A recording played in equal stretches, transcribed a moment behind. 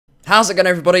How's it going,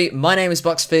 everybody? My name is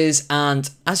BucksFizz, and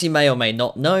as you may or may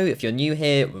not know, if you're new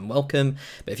here, then welcome.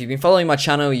 But if you've been following my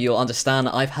channel, you'll understand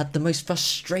that I've had the most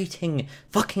frustrating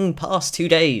fucking past 2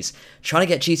 days trying to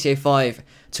get GTA 5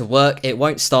 to work. It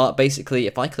won't start. Basically,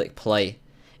 if I click play,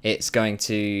 it's going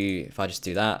to, if I just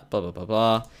do that, blah, blah, blah,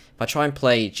 blah. If I try and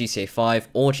play GTA 5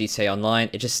 or GTA Online,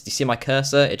 it just, you see my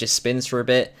cursor, it just spins for a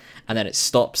bit, and then it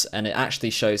stops, and it actually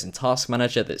shows in Task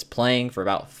Manager that it's playing for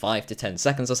about 5 to 10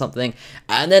 seconds or something,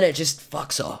 and then it just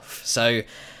fucks off. So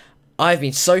I've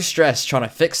been so stressed trying to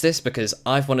fix this because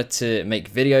I've wanted to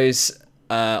make videos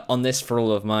on this for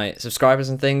all of my subscribers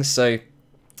and things, so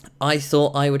I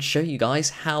thought I would show you guys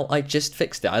how I just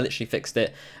fixed it. I literally fixed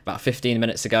it about 15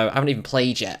 minutes ago. I haven't even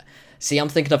played yet. See, I'm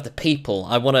thinking of the people.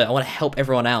 I want to help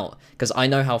everyone out because I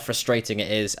know how frustrating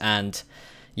it is. And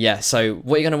yeah, so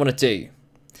what you're going to want to do,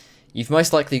 you've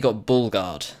most likely got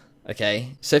Bullguard.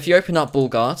 Okay, so if you open up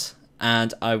Bullguard,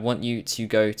 and I want you to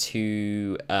go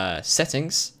to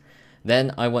settings,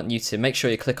 then I want you to make sure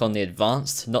you click on the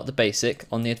advanced, not the basic,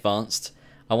 on the advanced.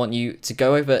 I want you to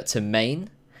go over to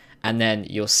main, and then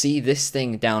you'll see this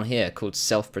thing down here called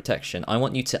self-protection. I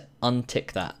want you to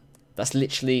untick that. That's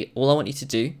literally all I want you to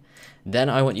do. Then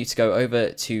I want you to go over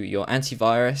to your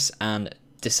antivirus and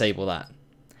disable that.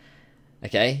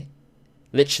 Okay?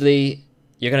 Literally,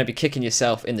 you're going to be kicking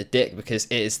yourself in the dick because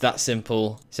it is that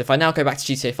simple. So if I now go back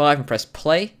to GTA 5 and press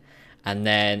play, and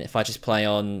then if I just play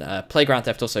on Playground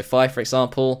Theft Auto 5, for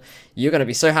example, you're going to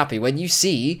be so happy when you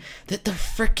see that the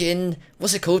frickin',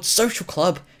 what's it called, Social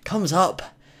Club comes up.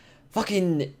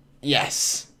 Fucking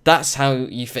yes, that's how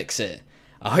you fix it.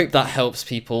 I hope that helps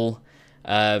people.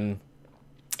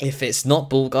 If it's not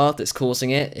Bullguard that's causing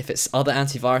it, if it's other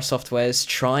antivirus softwares,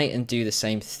 try and do the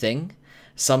same thing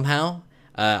somehow.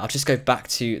 I'll just go back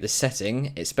to the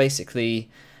setting. It's basically,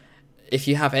 if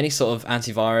you have any sort of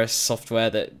antivirus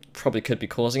software that probably could be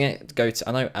causing it, go to,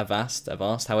 I know Avast,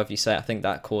 however you say it, I think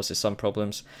that causes some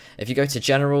problems. If you go to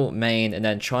General, Main, and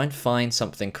then try and find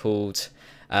something called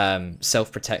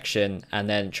self-protection, and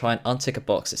then try and untick a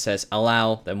box that says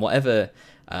allow, then whatever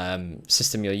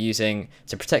system you're using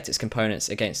to protect its components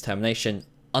against termination,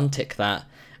 untick that,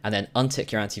 and then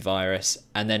untick your antivirus,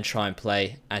 and then try and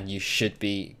play, and you should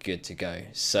be good to go.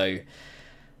 So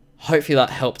hopefully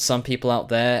that helped some people out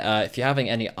there. If you're having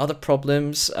any other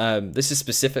problems, this is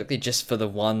specifically just for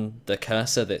the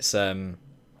cursor that's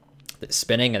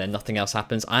spinning and then nothing else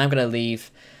happens. I am going to leave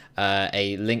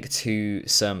a link to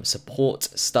some support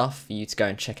stuff for you to go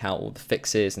and check out all the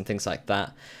fixes and things like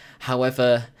that.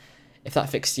 However, if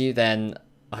that fixed you, then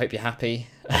I hope you're happy.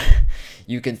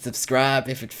 You can subscribe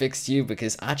if it fixed you,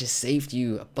 because I just saved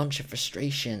you a bunch of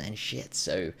frustration and shit.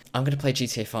 So I'm going to play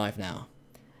GTA 5 now.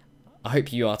 I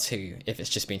hope you are too, if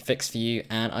it's just been fixed for you,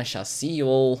 and I shall see you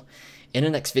all in the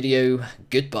next video.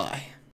 Goodbye.